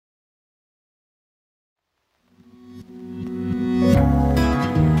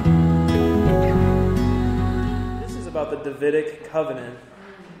Davidic covenant.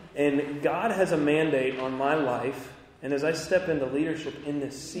 And God has a mandate on my life. And as I step into leadership in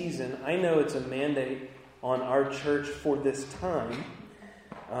this season, I know it's a mandate on our church for this time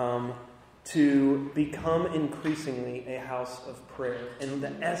to become increasingly a house of prayer. And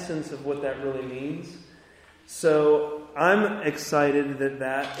the essence of what that really means. So I'm excited that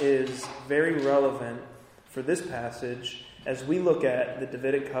that is very relevant for this passage as we look at the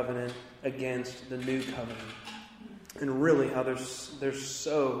Davidic covenant against the new covenant. And really how they're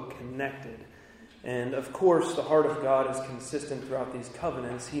so connected. And of course, the heart of God is consistent throughout these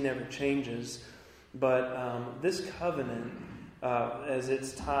covenants. He never changes. But this covenant, as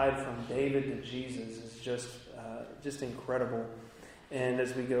it's tied from David to Jesus, is just incredible. And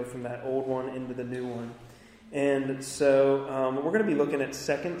as we go from that old one into the new one. And so we're going to be looking at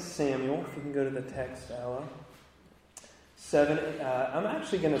 2 Samuel. If we can go to the text, Ella. 7. I'm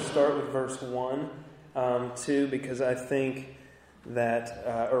actually going to start with verse 1, 2, because I think that,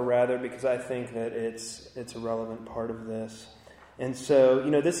 because I think that it's a relevant part of this. And so,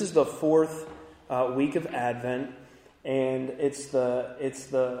 this is the fourth week of Advent, and it's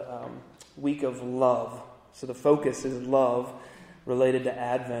the week of love. So the focus is love related to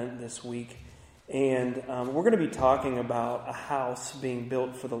Advent this week. And we're going to be talking about a house being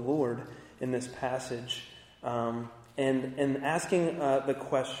built for the Lord in this passage. And asking the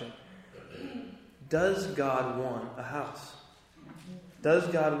question, does God want a house? Does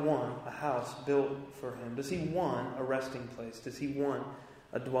God want a house built for Him? Does He want a resting place? Does He want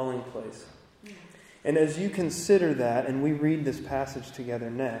a dwelling place? And as you consider that, and we read this passage together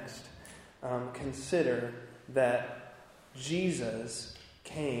next, consider that Jesus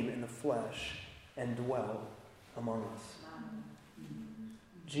came in the flesh and dwelt among us.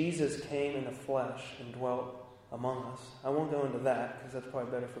 Jesus came in the flesh and dwelt among us. I won't go into that because that's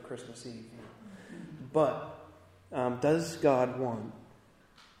probably better for Christmas Eve. But does God want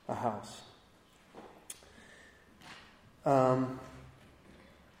a house? I'm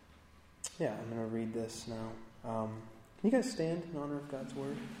going to read this now. Can you guys stand in honor of God's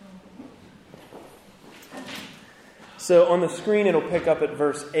Word? So on the screen it'll pick up at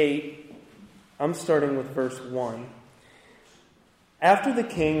verse 8. I'm starting with verse 1. After the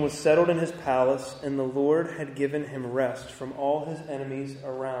king was settled in his palace, and the Lord had given him rest from all his enemies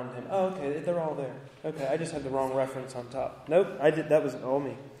around him. Oh, okay, they're all there. Okay, I just had the wrong reference on top. Nope, that was all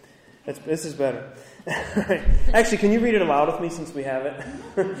me. This is better. Actually, can you read it aloud with me since we have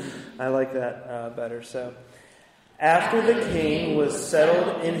it? I like that better. So, after the king was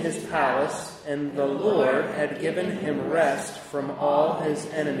settled in his palace, and the Lord had given him rest from all his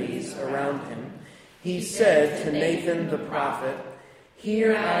enemies around him, he said to Nathan the prophet,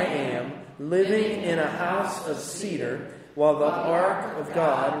 "Here I am, living in a house of cedar, while the ark of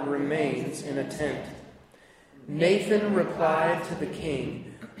God remains in a tent." Nathan replied to the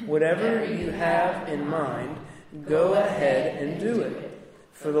king, "Whatever you have in mind, go ahead and do it,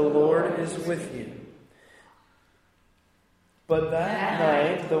 for the Lord is with you." But that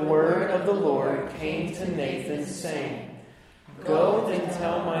night the word of the Lord came to Nathan, saying, "Go and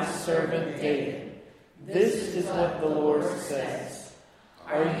tell my servant David, this is what the Lord says.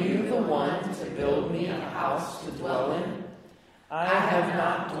 Are you the one to build me a house to dwell in? I have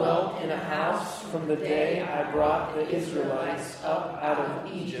not dwelt in a house from the day I brought the Israelites up out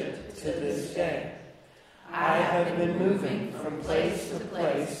of Egypt to this day. I have been moving from place to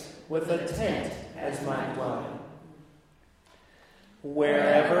place with a tent as my dwelling.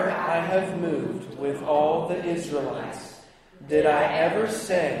 Wherever I have moved with all the Israelites, did I ever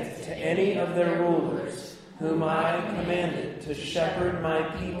say to any of their rulers, whom I commanded to shepherd my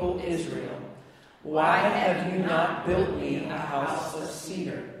people Israel, 'Why have you not built me a house of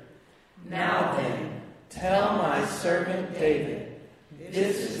cedar?' Now then, tell my servant David,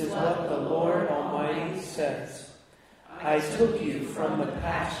 this is what the Lord Almighty says. I took you from the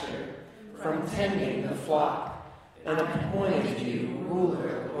pasture, from tending the flock, and appointed you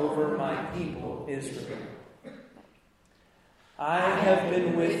ruler over my people Israel. I have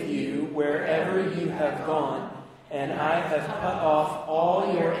been with you wherever you have gone, and I have cut off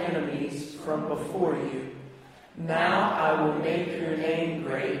all your enemies from before you. Now I will make your name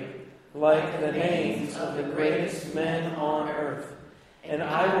great, like the names of the greatest men on earth, and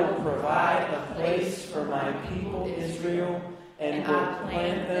I will provide a place for my people Israel, and will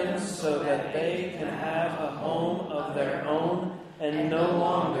plant them so that they can have a home of their own and no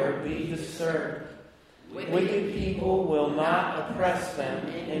longer be disturbed. Wicked people will not oppress them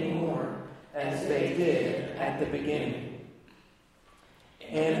anymore, as they did at the beginning,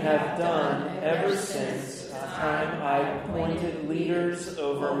 and have done ever since the time I appointed leaders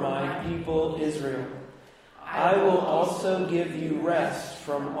over my people Israel. I will also give you rest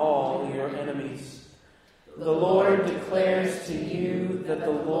from all your enemies. The Lord declares to you that the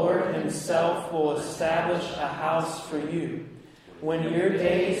Lord himself will establish a house for you. When your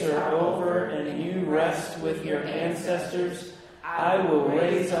days are over and you rest with your ancestors, I will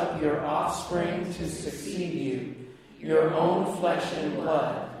raise up your offspring to succeed you, your own flesh and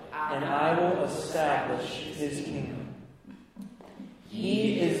blood, and I will establish his kingdom.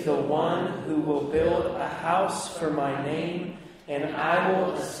 He is the one who will build a house for my name, and I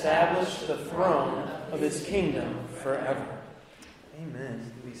will establish the throne of his kingdom forever.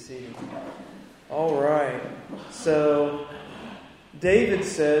 Amen. Be seated. All right. So David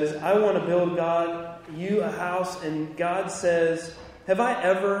says, I want to build God, you a house. And God says, have I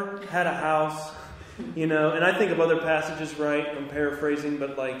ever had a house? You know, and I think of other passages, right? I'm paraphrasing,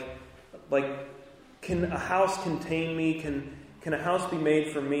 but like, can a house contain me? Can a house be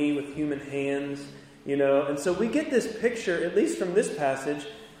made for me with human hands? You know, and so we get this picture, at least from this passage,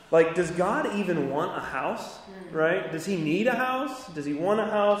 like, does God even want a house? Right? Does he need a house? Does he want a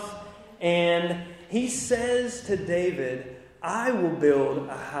house? And he says to David, I will build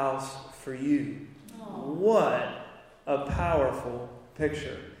a house for you. What a powerful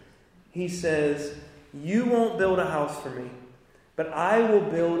picture. He says, you won't build a house for me, but I will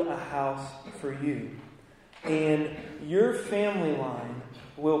build a house for you. And your family line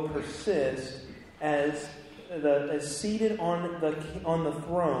will persist as seated on the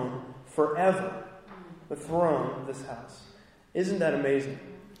throne forever. The throne of this house. Isn't that amazing?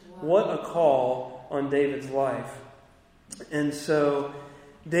 What a call on David's life. And so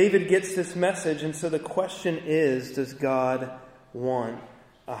David gets this message, and so the question is, does God want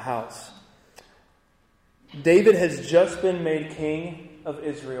a house? David has just been made king of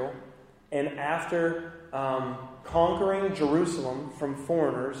Israel, and after conquering Jerusalem from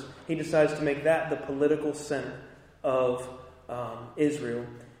foreigners, he decides to make that the political center of Israel.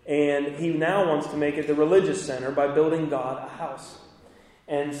 And he now wants to make it the religious center by building God a house.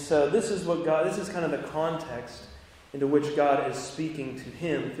 And so this is kind of the context into which God is speaking to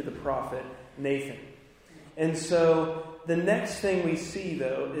him through the prophet Nathan. And so the next thing we see,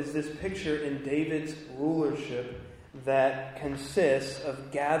 though, is this picture in David's rulership that consists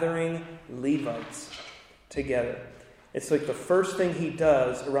of gathering Levites together. It's like the first thing he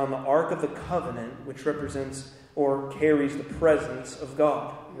does around the Ark of the Covenant, which represents or carries the presence of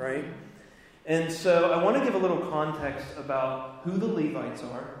God, right? And so I want to give a little context about who the Levites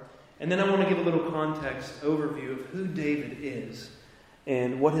are, and then I want to give a little context overview of who David is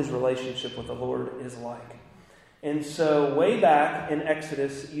and what his relationship with the Lord is like. And so way back in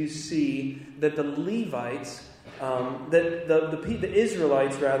Exodus, you see that the Levites, the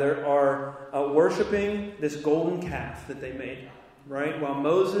Israelites rather, are worshiping this golden calf that they made, right? While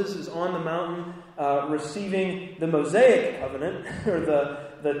Moses is on the mountain receiving the Mosaic covenant, or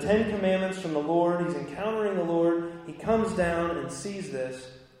the Ten Commandments from the Lord, he's encountering the Lord, he comes down and sees this.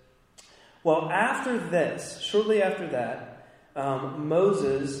 Well, after this, shortly after that, God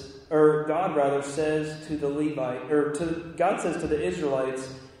says to the Levite, God says to the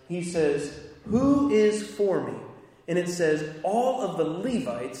Israelites, he says, who is for me? And it says, all of the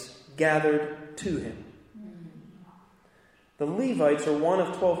Levites gathered to him. The Levites are one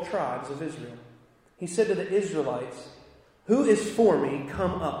of 12 tribes of Israel. He said to the Israelites, who is for me?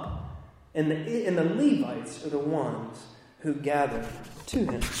 Come up. And the Levites are the ones who gather to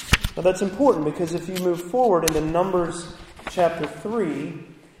him. Now that's important because if you move forward into Numbers chapter 3,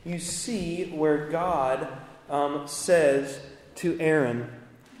 you see where God says to Aaron,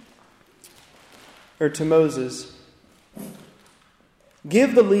 or to Moses,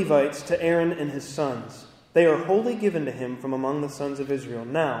 give the Levites to Aaron and his sons. They are wholly given to him from among the sons of Israel.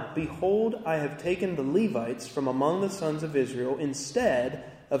 Now, behold, I have taken the Levites from among the sons of Israel instead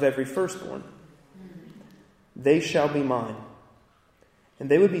of every firstborn. They shall be mine. And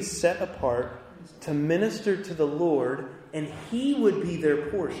they would be set apart to minister to the Lord, and he would be their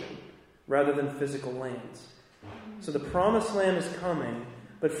portion rather than physical lands. So the promised land is coming,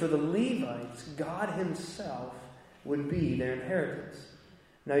 but for the Levites, God himself would be their inheritance.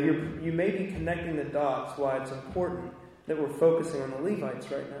 Now you may be connecting the dots why it's important that we're focusing on the Levites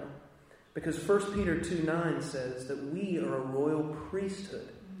right now. Because 1 Peter 2:9 says that we are a royal priesthood.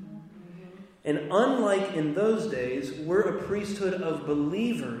 And unlike in those days, we're a priesthood of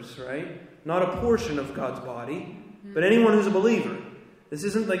believers, right? Not a portion of God's body, but anyone who's a believer. This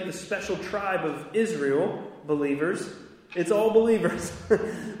isn't like the special tribe of Israel believers. It's all believers.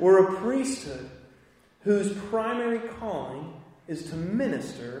 We're a priesthood whose primary calling is to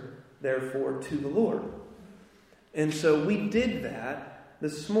minister, therefore, to the Lord. And so we did that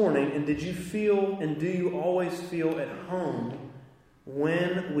this morning, and did you feel and do you always feel at home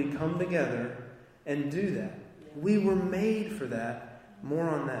when we come together and do that? We were made for that. More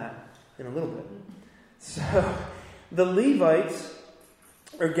on that in a little bit. So, the Levites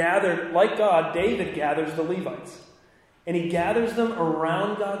are gathered, like God, David gathers the Levites. And he gathers them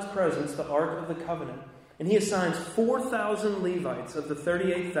around God's presence, the Ark of the Covenant. And he assigns 4,000 Levites of the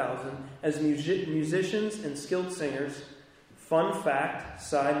 38,000 as musicians and skilled singers. Fun fact,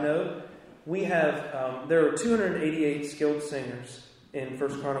 side note, we have, there are 288 skilled singers in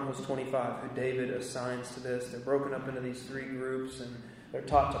 1 Chronicles 25 who David assigns to this. They're broken up into these three groups, and they're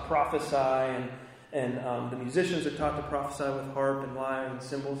taught to prophesy, and the musicians are taught to prophesy with harp and lyre and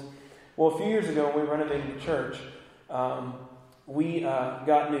cymbals. Well, a few years ago when we renovated the church, we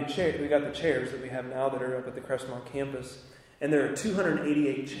got new chairs. We got the chairs that we have now that are up at the Crestmont campus, and there are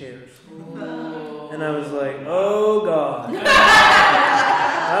 288 chairs. Whoa. And I was like, oh God.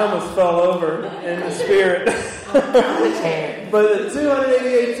 I almost fell over in the spirit. But the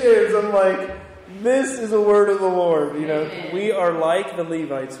 288 chairs, I'm like, this is a word of the Lord. You know, we are like the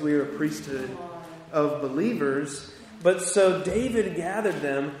Levites. We are a priesthood of believers. But so David gathered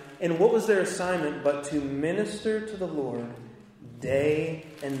them, and what was their assignment but to minister to the Lord day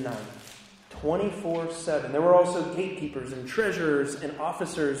and night, 24/7. There were also gatekeepers and treasurers and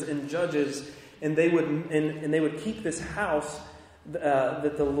officers and judges, and they would keep this house that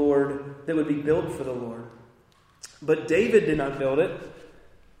would be built for the Lord. But David did not build it.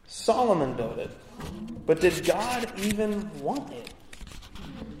 Solomon built it. But did God even want it?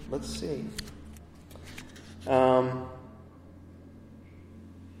 Let's see. But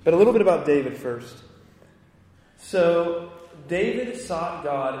a little bit about David first. So, David sought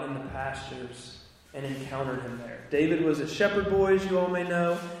God in the pastures and encountered him there. David was a shepherd boy, as you all may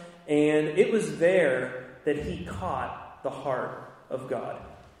know, and it was there that he caught the heart of God.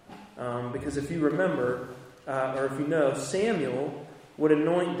 Because if you remember, or if you know, Samuel would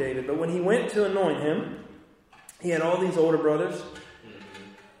anoint David, but when he went to anoint him, he had all these older brothers,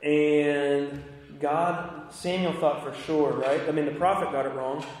 and Samuel thought for sure, right? I mean, the prophet got it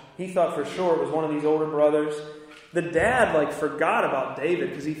wrong. He thought for sure it was one of these older brothers. The dad, forgot about David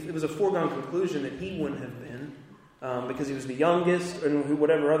because it was a foregone conclusion that he wouldn't have been because he was the youngest, and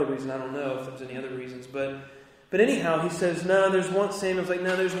whatever other reason. I don't know if there's any other reasons. But anyhow, he says, no, there's one. Samuel's like,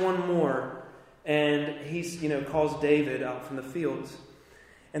 no, there's one more. And he calls David out from the fields.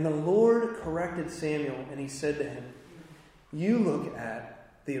 And the Lord corrected Samuel, and he said to him, you look at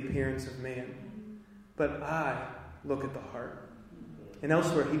the appearance of man, but I look at the heart. And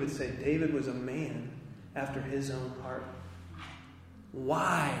elsewhere he would say, David was a man after his own heart.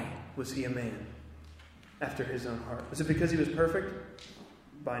 Why was he a man after his own heart? Was it because he was perfect?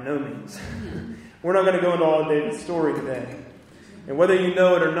 By no means. We're not going to go into all of David's story today. And whether you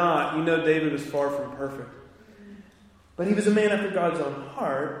know it or not, you know David was far from perfect. But he was a man after God's own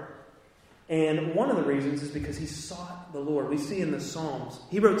heart. And one of the reasons is because he sought the Lord. We see in the Psalms.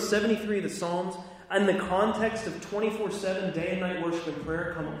 He wrote 73 of the Psalms. In the context of 24/7 day and night worship and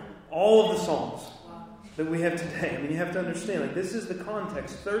prayer, come all of the Psalms that we have today. I mean, you have to understand, this is the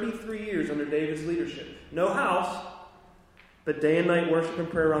context. 33 years under David's leadership. No house, but day and night worship and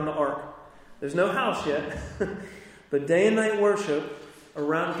prayer around the ark. There's no house yet, but day and night worship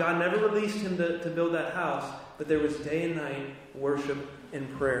around. God never released him to build that house, but there was day and night worship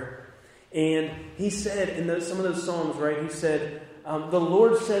and prayer. And he said in some of those Psalms, right, he said, the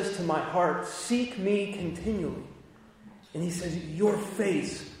Lord says to my heart, seek me continually. And he says, your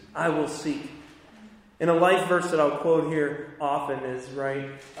face I will seek. And a life verse that I'll quote here often is, right,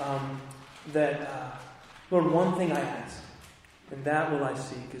 Lord, one thing I ask, and that will I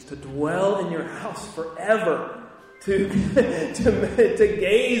seek, is to dwell in your house forever, to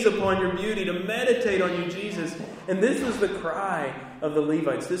gaze upon your beauty, to meditate on you, Jesus. And this was the cry of the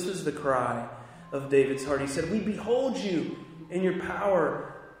Levites. This was the cry of David's heart. He said, we behold you in your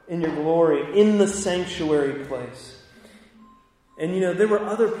power, in your glory, in the sanctuary place. And there were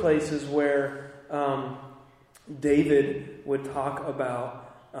other places where David would talk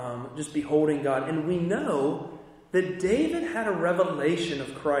about just beholding God. And we know that David had a revelation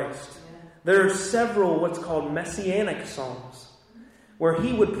of Christ. There are several what's called messianic psalms where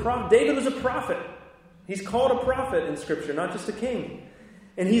he would David was a prophet. He's called a prophet in Scripture, not just a king.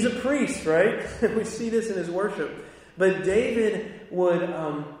 And he's a priest, right? We see this in his worship. But David would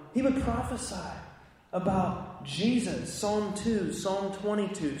prophesy about Jesus. Psalm 2, Psalm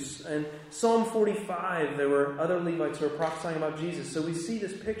 22, and Psalm 45. There were other Levites who were prophesying about Jesus. So we see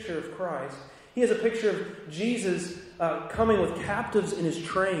this picture of Christ. He has a picture of Jesus coming with captives in his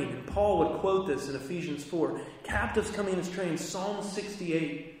train. And Paul would quote this in Ephesians 4. Captives coming in his train. Psalm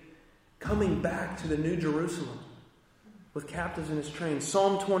 68, coming back to the New Jerusalem with captives in his train.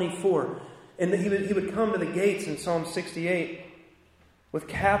 Psalm 24. And he would come to the gates in Psalm 68 with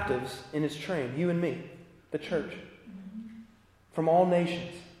captives in his train. You and me, the church, from all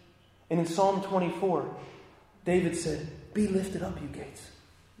nations. And in Psalm 24, David said, "Be lifted up, you gates,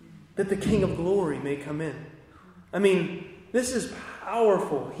 that the King of glory may come in." I mean, this is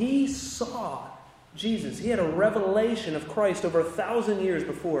powerful. He saw Jesus. He had a revelation of Christ over 1,000 years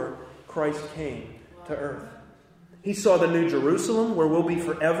before Christ came to earth. He saw the New Jerusalem, where we'll be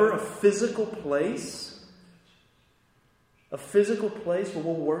forever, a physical place where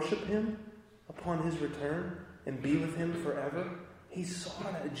we'll worship Him upon His return and be with Him forever. He saw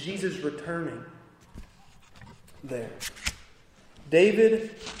that Jesus returning there.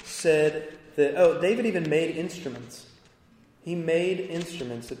 David said that, David even made instruments. He made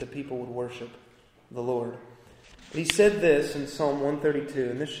instruments that the people would worship the Lord. But he said this in Psalm 132,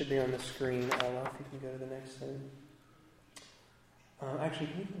 and this should be on the screen. Ella, if you can go to the next thing. Actually,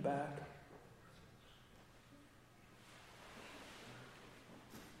 can you go back?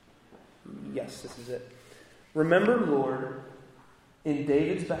 Yes, this is it. "Remember, Lord, in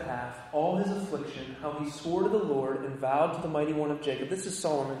David's behalf, all his affliction, how he swore to the Lord and vowed to the Mighty One of Jacob." This is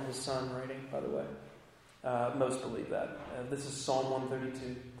Solomon, his son, writing, by the way. Most believe that. This is Psalm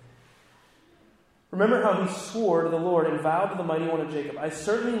 132. "Remember how he swore to the Lord and vowed to the Mighty One of Jacob, I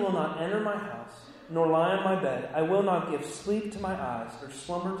certainly will not enter my house, nor lie on my bed. I will not give sleep to my eyes, or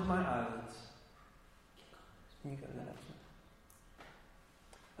slumber to my eyelids." Can you go to the next one?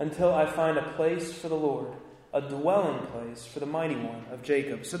 "Until I find a place for the Lord, a dwelling place for the Mighty One of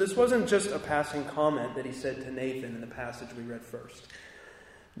Jacob." So this wasn't just a passing comment that he said to Nathan in the passage we read first.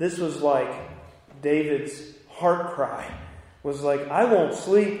 This was like David's heart cry. Was like, I won't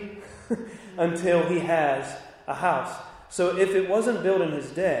sleep until he has a house. So if it wasn't built in his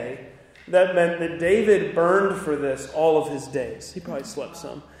day, that meant that David burned for this all of his days. He probably slept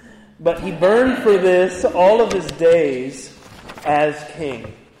some. But he burned for this all of his days as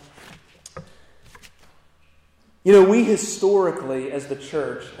king. You know, we historically, as the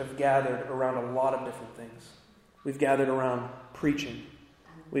church, have gathered around a lot of different things. We've gathered around preaching.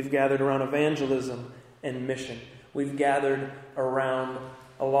 We've gathered around evangelism and mission. We've gathered around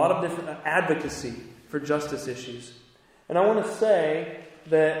a lot of different advocacy for justice issues. And I want to say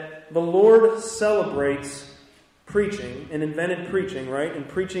that the Lord celebrates preaching and invented preaching, right? And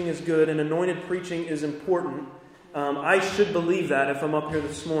preaching is good and anointed preaching is important. I should believe that if I'm up here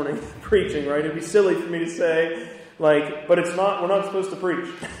this morning preaching, right? It'd be silly for me to say, but it's not, we're not supposed to preach.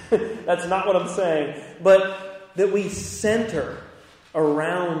 That's not what I'm saying. But that we center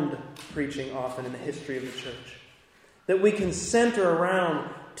around preaching often in the history of the church. That we can center around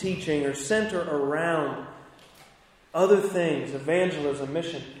teaching or center around other things, evangelism,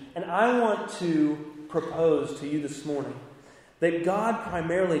 mission. And I want to propose to you this morning that God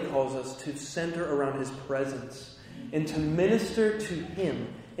primarily calls us to center around His presence and to minister to Him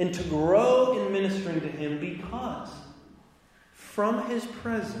and to grow in ministering to Him, because from His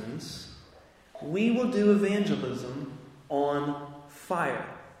presence we will do evangelism on fire.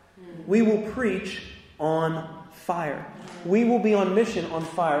 We will preach on fire. We will be on mission on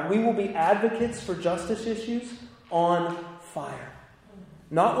fire. We will be advocates for justice issues on fire.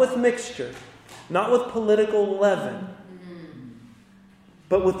 Not with mixture, not with political leaven,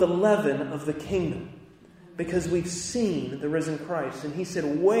 but with the leaven of the kingdom. Because we've seen the risen Christ. And He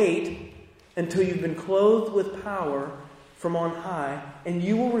said, wait until you've been clothed with power from on high, and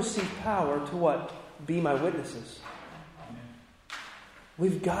you will receive power to what? Be my witnesses.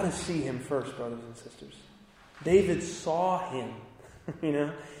 We've got to see Him first, brothers and sisters. David saw Him,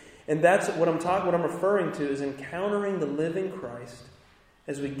 and that's what I'm referring to is encountering the living Christ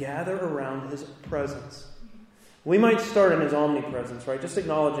as we gather around His presence. We might start in His omnipresence, right? Just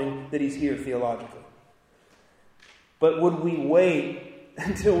acknowledging that He's here theologically. But would we wait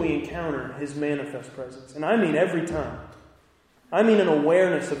until we encounter His manifest presence? And I mean every time. I mean an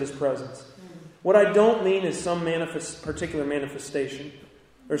awareness of His presence. What I don't mean is some particular manifestation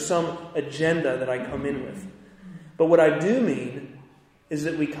or some agenda that I come in with. But what I do mean is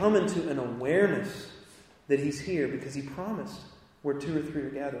that we come into an awareness that He's here because He promised, where 2 or 3 are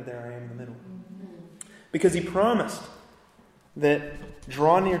gathered, there I am in the middle. Because He promised that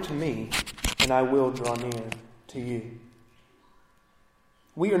draw near to me and I will draw near to you.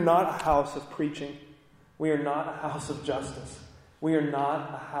 We are not a house of preaching. We are not a house of justice. We are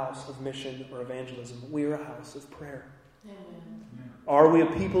not a house of mission or evangelism. We are a house of prayer. Amen. Are we a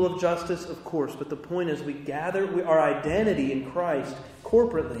people of justice? Of course. But the point is our identity in Christ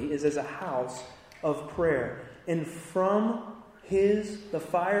corporately is as a house of prayer. And from the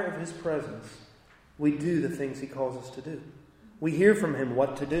fire of His presence, we do the things He calls us to do. We hear from Him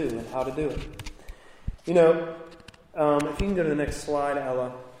what to do and how to do it. If you can go to the next slide,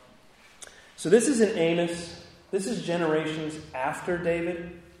 Ella. So this is in Amos. This is generations after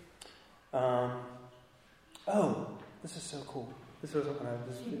David. This is so cool. This wasn't what I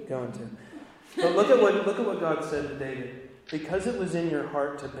was going to. But look at what God said to David. Because it was in your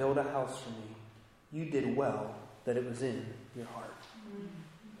heart to build a house for me, you did well that it was in your heart.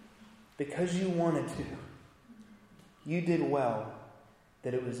 Because you wanted to, you did well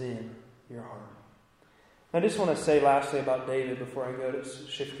that it was in your heart. I just want to say lastly about David before I go to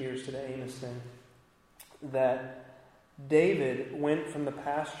shift gears to the Amos thing, that David went from the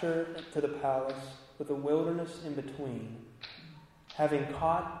pasture to the palace with a wilderness in between, having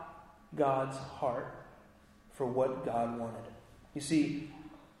caught God's heart for what God wanted. You see,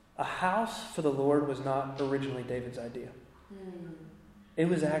 a house for the Lord was not originally David's idea. It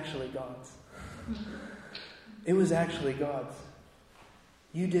was actually God's. It was actually God's.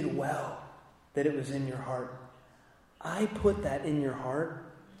 You did well that it was in your heart. I put that in your heart.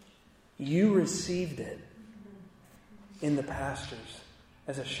 You received it in the pastures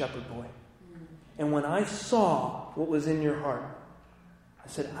as a shepherd boy. And when I saw what was in your heart, I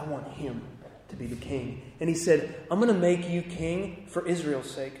said, I want him to be the king. And He said, I'm going to make you king for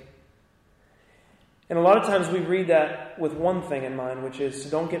Israel's sake. And a lot of times we read that with one thing in mind, which is, so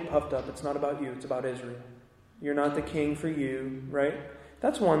don't get puffed up. It's not about you. It's about Israel. You're not the king for you, right?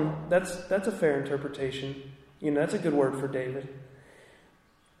 That's a fair interpretation. That's a good word for David.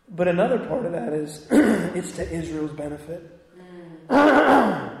 But another part of that is, it's to Israel's benefit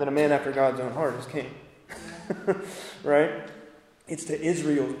that a man after God's own heart is king. Right? It's to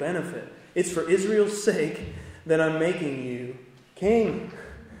Israel's benefit. It's for Israel's sake that I'm making you king.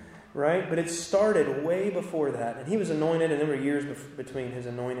 Right? But it started way before that. And he was anointed, and there were years between his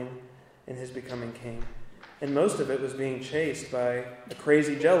anointing and his becoming king. And most of it was being chased by a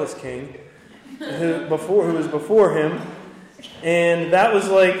crazy, jealous king who was before him. And that was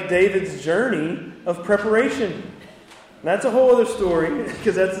like David's journey of preparation. And that's a whole other story,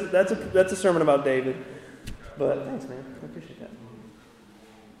 because that's a sermon about David. But thanks, man. I appreciate that.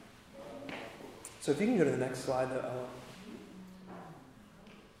 So if you can go to the next slide.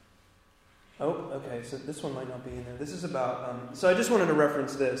 Okay. So this one might not be in there. This is about... so I just wanted to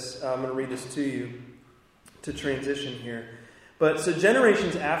reference this. I'm going to read this to you to transition here. But so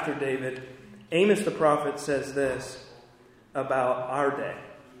generations after David, Amos the prophet says this about our day.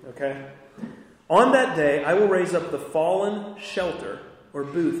 Okay? On that day, I will raise up the fallen shelter or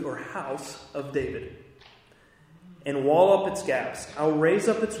booth or house of David and wall up its gaps. I will raise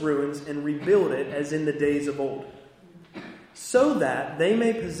up its ruins and rebuild it as in the days of old, so that they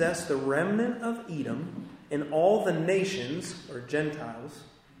may possess the remnant of Edom and all the nations or Gentiles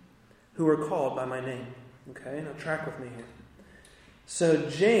who are called by my name. Okay, now track with me here. So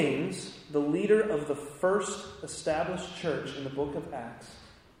James, the leader of the first established church in the book of Acts,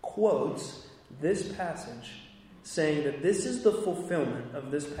 quotes this passage, saying that this is the fulfillment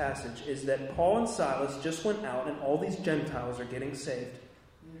of this passage, is that Paul and Silas just went out and all these Gentiles are getting saved.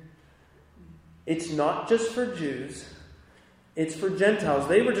 It's not just for Jews, it's for Gentiles.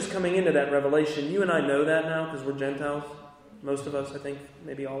 They were just coming into that revelation. You and I know that now because we're Gentiles. Most of us, I think,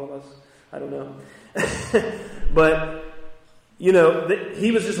 maybe all of us. I don't know. But,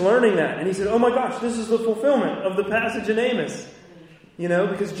 he was just learning that. And he said, oh my gosh, this is the fulfillment of the passage in Amos.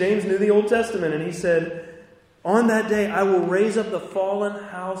 Because James knew the Old Testament. And he said, on that day, I will raise up the fallen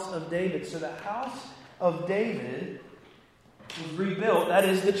house of David. So the house of David was rebuilt. That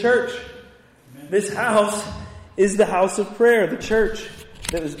is the church. Amen. This house is the house of prayer, the church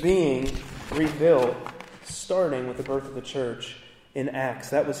that was being rebuilt, starting with the birth of the church in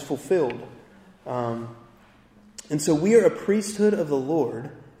Acts. That was fulfilled. And so we are a priesthood of the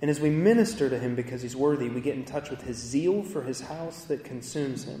Lord, and as we minister to Him because He's worthy, we get in touch with His zeal for His house that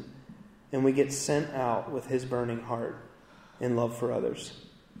consumes Him, and we get sent out with His burning heart and love for others.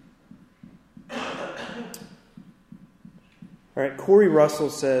 All right, Corey Russell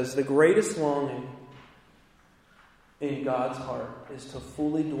says, the greatest longing in God's heart is to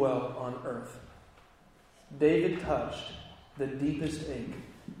fully dwell on earth. David touched the deepest ache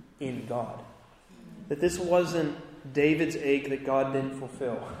in God. That this wasn't David's ache that God didn't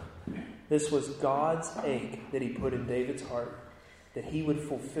fulfill. This was God's ache that He put in David's heart that He would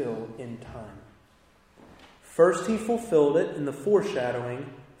fulfill in time. First, He fulfilled it in the foreshadowing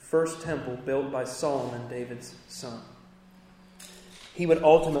first temple built by Solomon, David's son. He would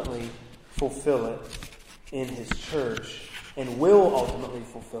ultimately fulfill it in His church and will ultimately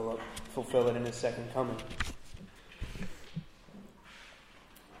fulfill it in His second coming.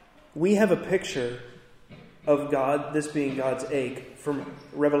 We have a picture of God, this being God's ache, from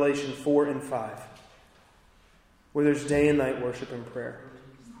Revelation 4 and 5, where there's day and night worship and prayer.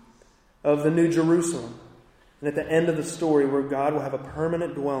 Of the New Jerusalem, and at the end of the story where God will have a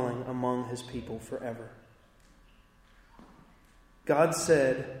permanent dwelling among His people forever. God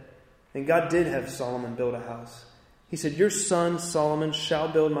said, and God did have Solomon build a house. He said, "Your son Solomon shall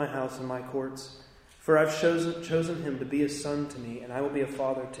build my house and my courts, for I've chosen him to be a son to me, and I will be a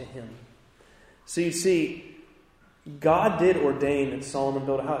father to him." So you see, God did ordain that Solomon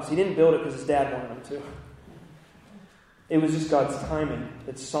build a house. He didn't build it because his dad wanted him to. It was just God's timing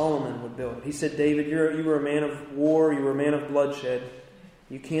that Solomon would build it. He said, "David, you were a man of war, you were a man of bloodshed.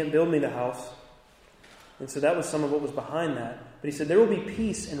 You can't build me the house." And so that was some of what was behind that. But he said, there will be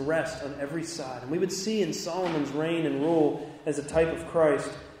peace and rest on every side. And we would see in Solomon's reign and rule as a type of Christ,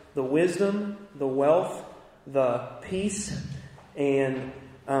 the wisdom, the wealth, the peace, and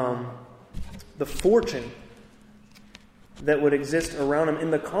the fortune that would exist around him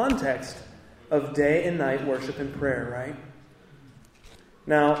in the context of day and night worship and prayer, right?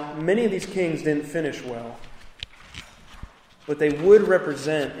 Now, many of these kings didn't finish well, but they would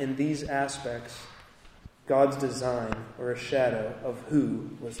represent in these aspects God's design or a shadow of who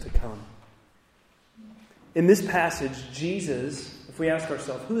was to come. In this passage, Jesus, if we ask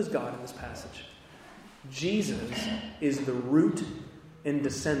ourselves, who is God in this passage? Jesus is the root and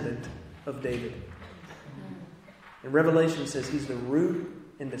descendant of David. And Revelation says he's the root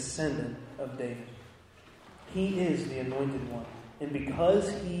and descendant of David. He is the anointed one. And because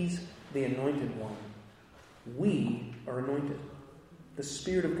he's the anointed one, we are anointed. The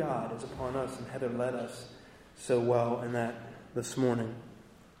Spirit of God is upon us, and Heather led us so well in that this morning.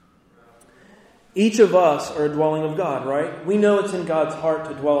 Each of us are a dwelling of God, right? We know it's in God's heart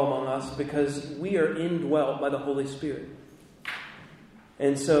to dwell among us because we are indwelt by the Holy Spirit.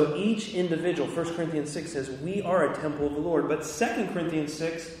 And so each individual, 1 Corinthians 6 says, we are a temple of the Lord. But 2 Corinthians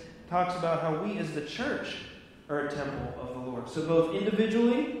 6 talks about how we as the church are a temple of the Lord. So both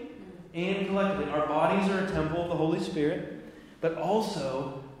individually and collectively, our bodies are a temple of the Holy Spirit, but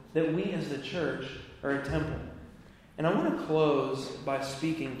also that we as the church are a temple. And I want to close by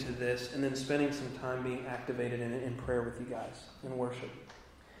speaking to this and then spending some time being activated in prayer with you guys in worship.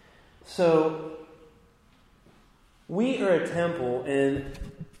 So, we are a temple, and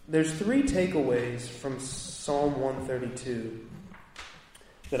there's 3 takeaways from Psalm 132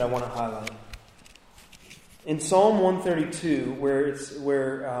 that I want to highlight. In Psalm 132, where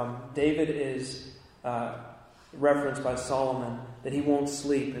David is referenced by Solomon that he won't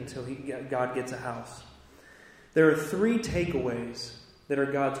sleep until God gets a house. There are 3 takeaways that are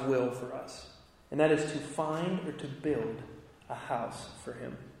God's will for us. And that is to find or to build a house for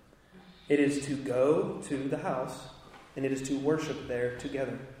Him. It is to go to the house, and it is to worship there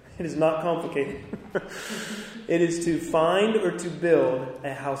together. It is not complicated. It is to find or to build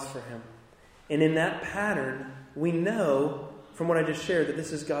a house for Him. And in that pattern, we know from what I just shared that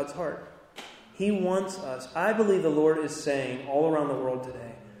this is God's heart. He wants us. I believe the Lord is saying all around the world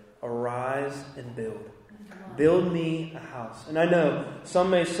today, arise and build. Build me a house. And I know some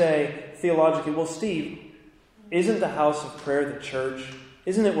may say theologically, well, Steve, isn't the house of prayer the church?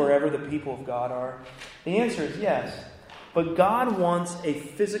 Isn't it wherever the people of God are? The answer is yes. But God wants a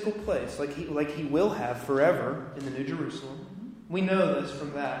physical place like he will have forever in the New Jerusalem. We know this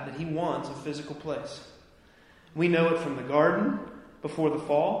from that He wants a physical place. We know it from the garden before the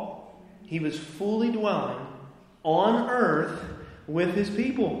fall. He was fully dwelling on earth with His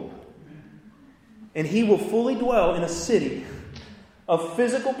people. And He will fully dwell in a city, a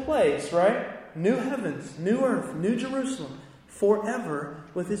physical place, right? New heavens, new earth, new Jerusalem, forever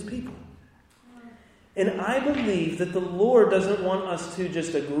with His people. And I believe that the Lord doesn't want us to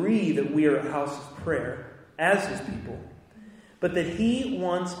just agree that we are a house of prayer as His people, but that He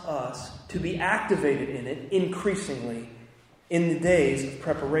wants us to be activated in it increasingly in the days of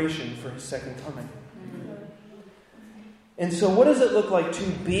preparation for His second coming. And so what does it look like to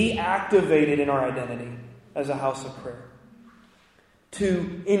be activated in our identity as a house of prayer?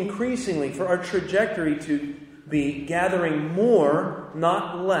 To increasingly, for our trajectory to be gathering more,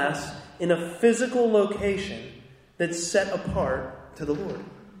 not less, in a physical location that's set apart to the Lord.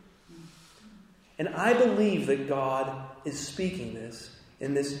 And I believe that God is speaking this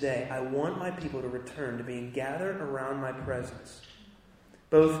in this day. I want my people to return to being gathered around my presence,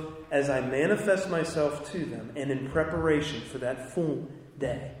 both as I manifest myself to them and in preparation for that full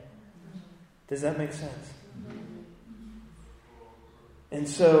day. Does that make sense? And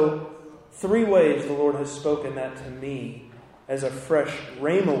so, 3 ways the Lord has spoken that to me as a fresh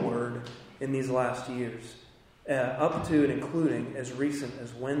rhema word in these last years, up to and including as recent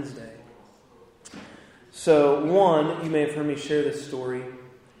as Wednesday. So, one, you may have heard me share this story,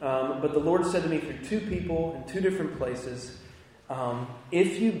 but the Lord said to me through 2 people in 2 different places,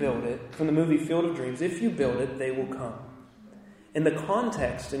 if you build it, from the movie Field of Dreams, if you build it, they will come. And the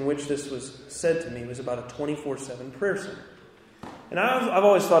context in which this was said to me was about a 24/7 prayer center. And I've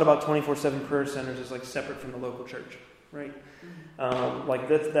always thought about 24/7 prayer centers as like separate from the local church, right? Like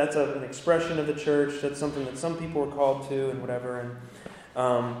that's an expression of the church. That's something that some people are called to and whatever.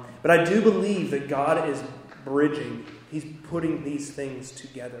 But I do believe that God is bridging. He's putting these things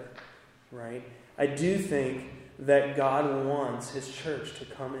together, right? I do think that God wants His church to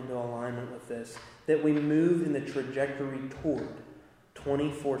come into alignment with this, that we move in the trajectory toward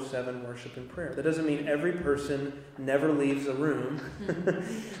 24/7 worship and prayer. That doesn't mean every person never leaves a room.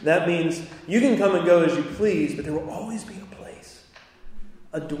 That means you can come and go as you please, but there will always be a place,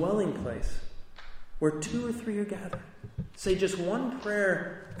 a dwelling place, where 2 or 3 are gathered. Say just one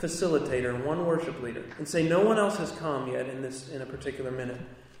prayer facilitator and one worship leader, and say no one else has come yet in a particular minute,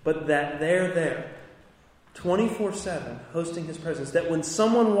 but that they're there, 24/7, hosting His presence. That when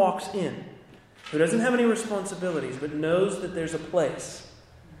someone walks in, who doesn't have any responsibilities, but knows that there's a place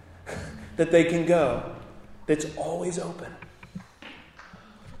that they can go, that's always open,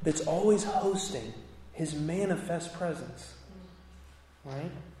 that's always hosting His manifest presence.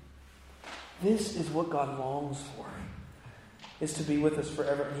 Right? This is what God longs for, is to be with us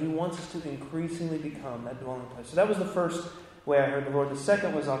forever. And He wants us to increasingly become that dwelling place. So that was the first way I heard the Lord. The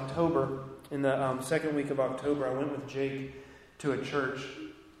second was October. In the second week of October, I went with Jake to a church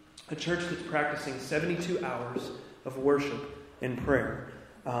that's practicing 72 hours of worship and prayer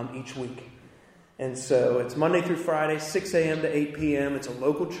each week. And so it's Monday through Friday, 6 a.m. to 8 p.m. It's a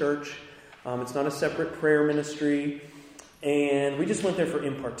local church. It's not a separate prayer ministry. And we just went there for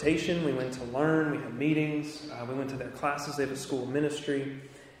impartation. We went to learn. We had meetings. We went to their classes. They have a school of ministry.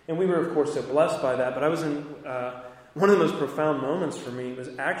 And we were, of course, so blessed by that. But I was in one of the most profound moments for me was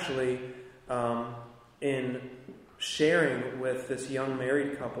actually in sharing with this young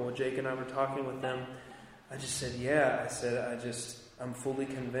married couple. Jake and I were talking with them. I just said, I'm fully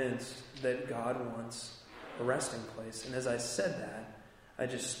convinced that God wants a resting place. And as I said that, I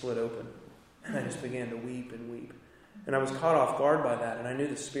just split open. And I just began to weep and weep. And I was caught off guard by that. And I knew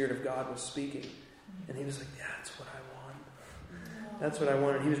the Spirit of God was speaking. And He was like, that's what I want. That's what I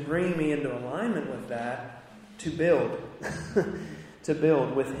wanted. He was bringing me into alignment with that to build. To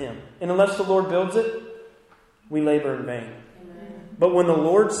build with Him. And unless the Lord builds it, we labor in vain. Amen. But when the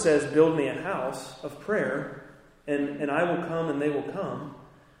Lord says, build me a house of prayer, and I will come and they will come,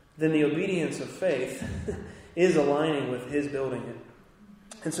 then the obedience of faith is aligning with His building it.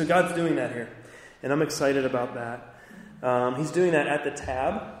 And so God's doing that here. And I'm excited about that. He's doing that at the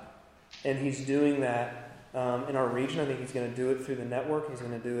Tab, and He's doing that in our region. I think He's going to do it through the network. He's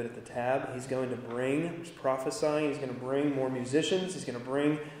going to do it at the Tab. He's going to bring, He's prophesying, He's going to bring more musicians. He's going to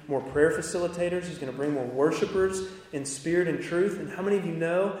bring more prayer facilitators. He's going to bring more worshipers in spirit and truth. And how many of you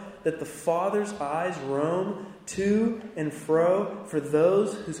know that the Father's eyes roam to and fro for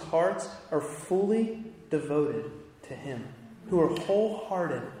those whose hearts are fully devoted to Him, who are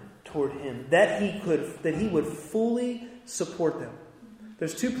wholehearted toward Him, that He would fully support them?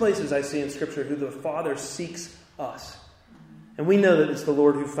 There's 2 places I see in Scripture who the Father seeks us. And we know that it's the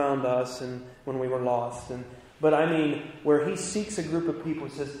Lord who found us and when we were lost. But I mean, where He seeks a group of people,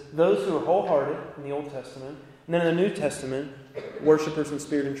 He says, those who are wholehearted in the Old Testament, and then in the New Testament, worshipers in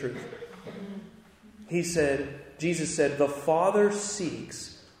spirit and truth. Jesus said, the Father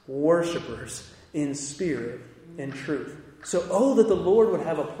seeks worshipers in spirit and truth. So, that the Lord would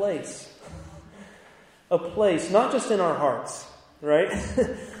have a place, not just in our hearts, right?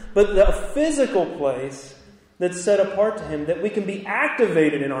 But a physical place that's set apart to Him, that we can be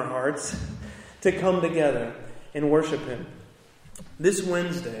activated in our hearts to come together and worship Him. This past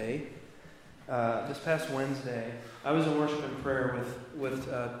Wednesday, I was in worship and prayer with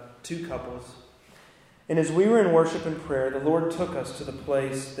 2 couples. And as we were in worship and prayer, the Lord took us to the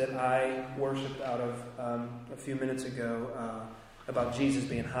place that I worshipped out of a few minutes ago about Jesus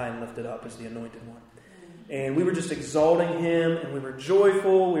being high and lifted up as the anointed one. And we were just exalting Him, and we were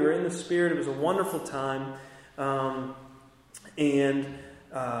joyful. We were in the Spirit. It was a wonderful time. And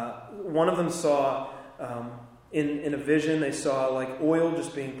one of them saw, in a vision, they saw like oil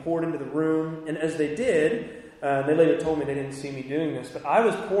just being poured into the room. And as they did, they later told me they didn't see me doing this, but I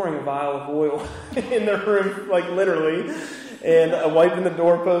was pouring a vial of oil in their room, like literally, and wiping the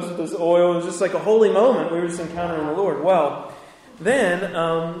doorpost with this oil. It was just like a holy moment. We were just encountering the Lord. Well, Then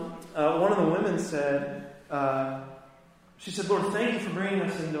one of the women said, she said, Lord, thank you for bringing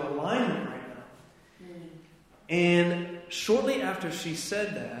us into alignment right now. And shortly after she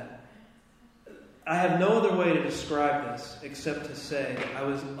said that, I have no other way to describe this except to say I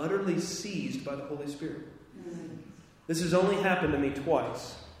was utterly seized by the Holy Spirit. This has only happened to me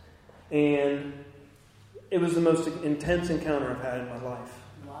twice. And it was the most intense encounter I've had in my life.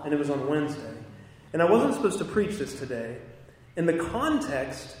 Wow. And it was on Wednesday. And I wasn't supposed to preach this today. In the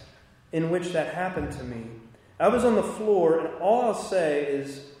context in which that happened to me, I was on the floor, and all I'll say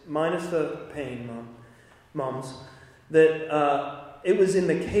is, minus the pain, moms, that it was in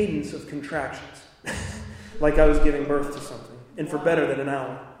the cadence of contractions. Like I was giving birth to something. And for better than an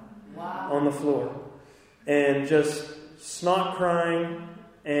hour. Wow. On the floor. And just snot crying,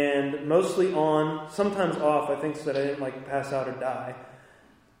 and mostly on, sometimes off, I think, so that I didn't pass out or die.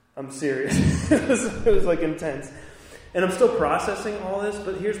 I'm serious. it was intense. And I'm still processing all this,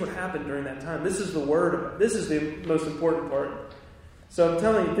 but here's what happened during that time. This is the word of it. This is the most important part. So I'm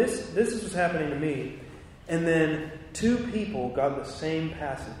telling you, this is what's happening to me. And then 2 people got the same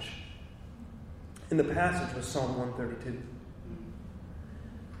passage. And the passage was Psalm 132.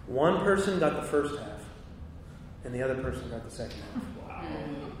 One person got the first half, and the other person got the second half. Wow.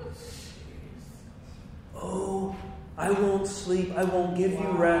 Oh, I won't sleep, I won't give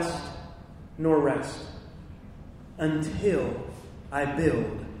you rest, nor rest, until I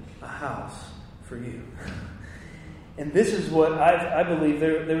build a house for you. And this is what I believe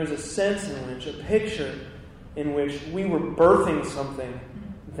there was a sense in which, a picture in which we were birthing something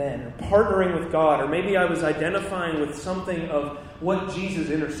then, or partnering with God, or maybe I was identifying with something of what Jesus'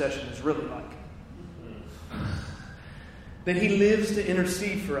 intercession is really like. That He lives to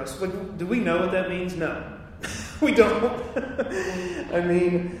intercede for us. Do we know what that means? No. We don't. I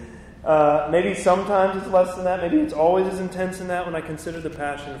mean, maybe sometimes it's less than that. Maybe it's always as intense as that when I consider the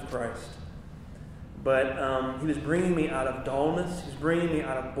passion of Christ. But He was bringing me out of dullness. He was bringing me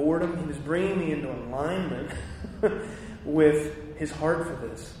out of boredom. He was bringing me into alignment with His heart for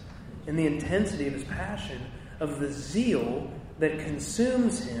this. And the intensity of His passion, of the zeal that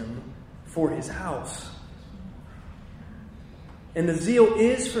consumes Him for His house. And the zeal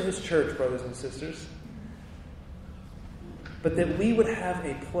is for His church, brothers and sisters. But that we would have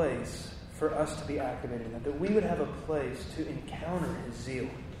a place for us to be activated in that. That we would have a place to encounter His zeal.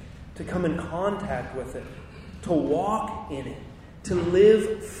 To come in contact with it. To walk in it. To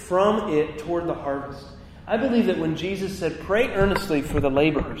live from it toward the harvest. I believe that when Jesus said, pray earnestly for the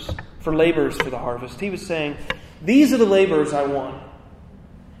laborers for the harvest, He was saying, these are the laborers I want.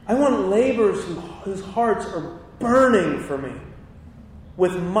 I want laborers whose hearts are burning for me.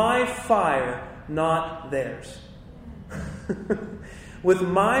 With my fire, not theirs. With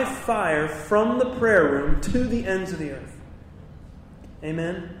my fire from the prayer room to the ends of the earth.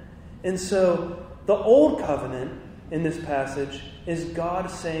 Amen? And so, the old covenant in this passage is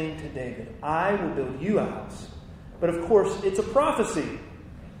God saying to David, I will build you a house. But of course, it's a prophecy.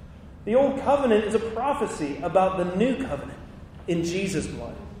 The old covenant is a prophecy about the new covenant in Jesus'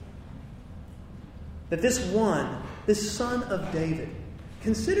 blood. That this son of David,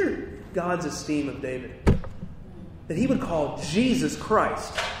 consider God's esteem of David. That He would call Jesus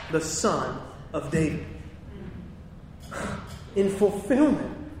Christ the Son of David. In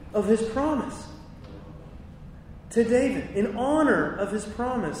fulfillment of His promise to David. In honor of His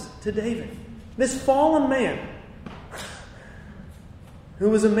promise to David. This fallen man, who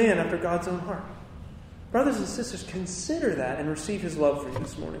was a man after God's own heart. Brothers and sisters, consider that and receive His love for you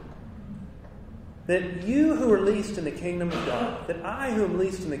this morning. That you who are least in the kingdom of God, that I who am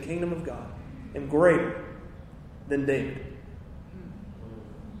least in the kingdom of God, am greater than David.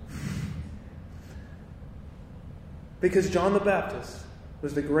 Because John the Baptist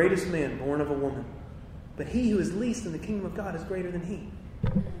was the greatest man born of a woman. But he who is least in the kingdom of God is greater than he.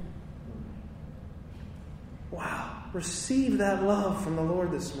 Wow. Receive that love from the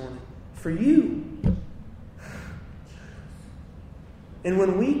Lord this morning. For you. And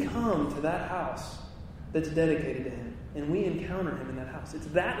when we come to that house that's dedicated to Him, and we encounter Him in that house, it's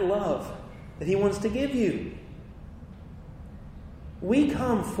that love that He wants to give you. We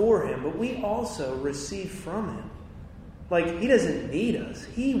come for Him, but we also receive from Him. Like, He doesn't need us.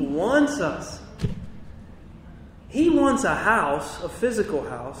 He wants us. He wants a house, a physical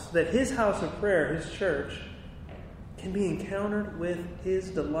house, that His house of prayer, His church, can be encountered with His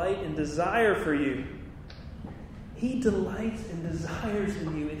delight and desire for you. He delights and desires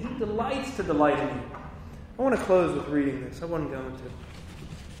in you, and He delights to delight in you. I want to close with reading this. I wasn't going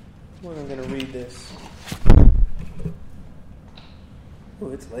to read this. Oh,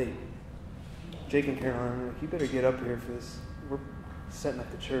 it's late. Jake and Caroline, you better get up here for this we're setting up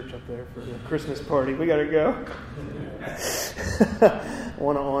the church up there for the Christmas party. We got to go. I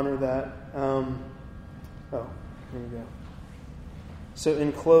want to honor that. Here we go. So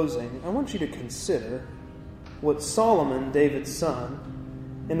in closing, I want you to consider what Solomon, David's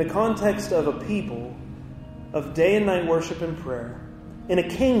son, in the context of a people of day and night worship and prayer, in a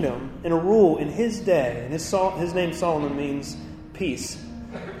kingdom, in a rule in his day, and his name Solomon means peace,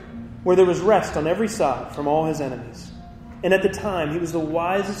 where there was rest on every side from all his enemies. And at the time, he was the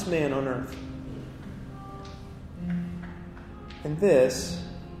wisest man on earth. And this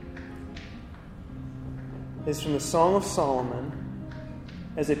is from the Song of Solomon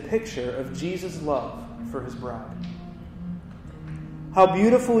as a picture of Jesus' love for his bride. How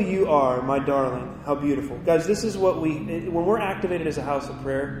beautiful you are, my darling. How beautiful. Guys, this is what when we're activated as a house of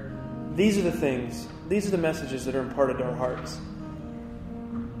prayer, these are the things, these are the messages that are imparted to our hearts.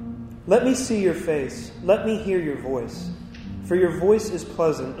 Let me see your face. Let me hear your voice. For your voice is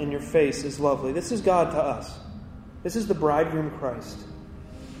pleasant and your face is lovely. This is God to us. This is the bridegroom Christ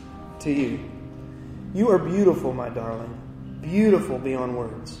to you. You are beautiful, my darling. Beautiful beyond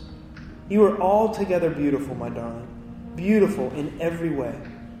words. You are altogether beautiful, my darling. Beautiful in every way.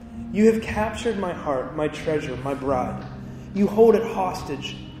 You have captured my heart, my treasure, my bride. You hold it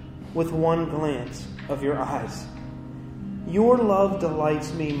hostage with one glance of your eyes. Your love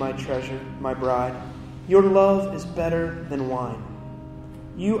delights me, my treasure, my bride. Your love is better than wine.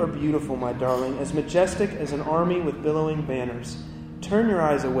 You are beautiful, my darling, as majestic as an army with billowing banners. Turn your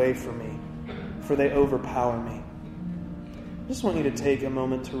eyes away from me, for they overpower me. I just want you to take a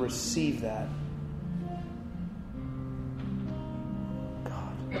moment to receive that.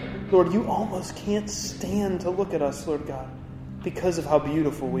 God, Lord, you almost can't stand to look at us, Lord God, because of how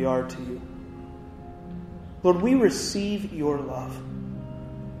beautiful we are to you. Lord, we receive your love.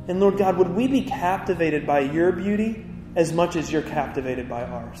 And Lord God, would we be captivated by your beauty as much as you're captivated by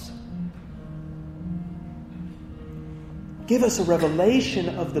ours? Give us a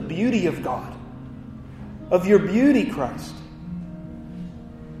revelation of the beauty of God, of your beauty, Christ.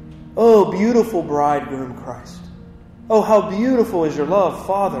 Oh, beautiful bridegroom, Christ. Oh, how beautiful is your love,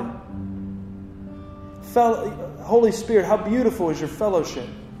 Father. Holy Spirit, how beautiful is your fellowship.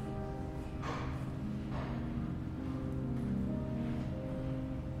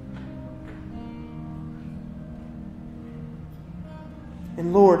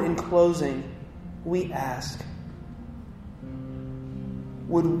 And Lord, in closing, we ask,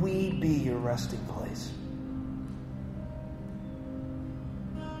 would we be your resting place?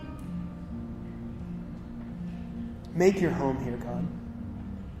 Make your home here, God.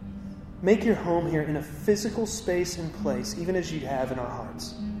 Make your home here in a physical space and place, even as you have in our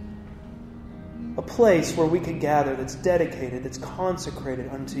hearts. A place where we could gather that's dedicated, that's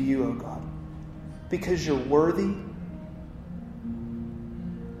consecrated unto you, O God. Because you're worthy.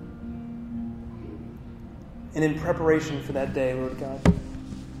 And in preparation for that day, Lord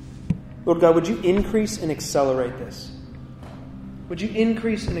God, would you increase and accelerate this? Would you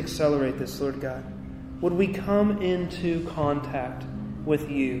increase and accelerate this, Lord God? Would we come into contact with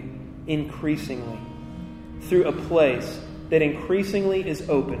you increasingly through a place that increasingly is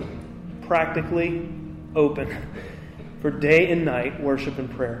open, practically open, for day and night worship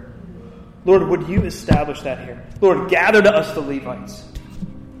and prayer? Lord, would you establish that here? Lord, gather to us the Levites.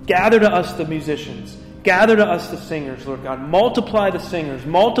 Gather to us the musicians. Gather to us the singers, Lord God. Multiply the singers.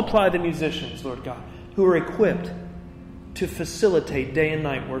 Multiply the musicians, Lord God, who are equipped to facilitate day and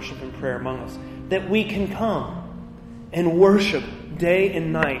night worship and prayer among us. That we can come and worship day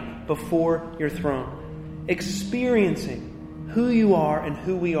and night before your throne. Experiencing who you are and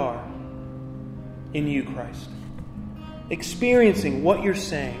who we are in you, Christ. Experiencing what you're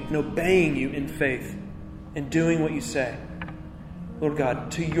saying and obeying you in faith and doing what you say. Lord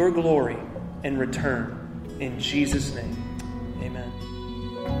God, to your glory and return. In Jesus' name, amen.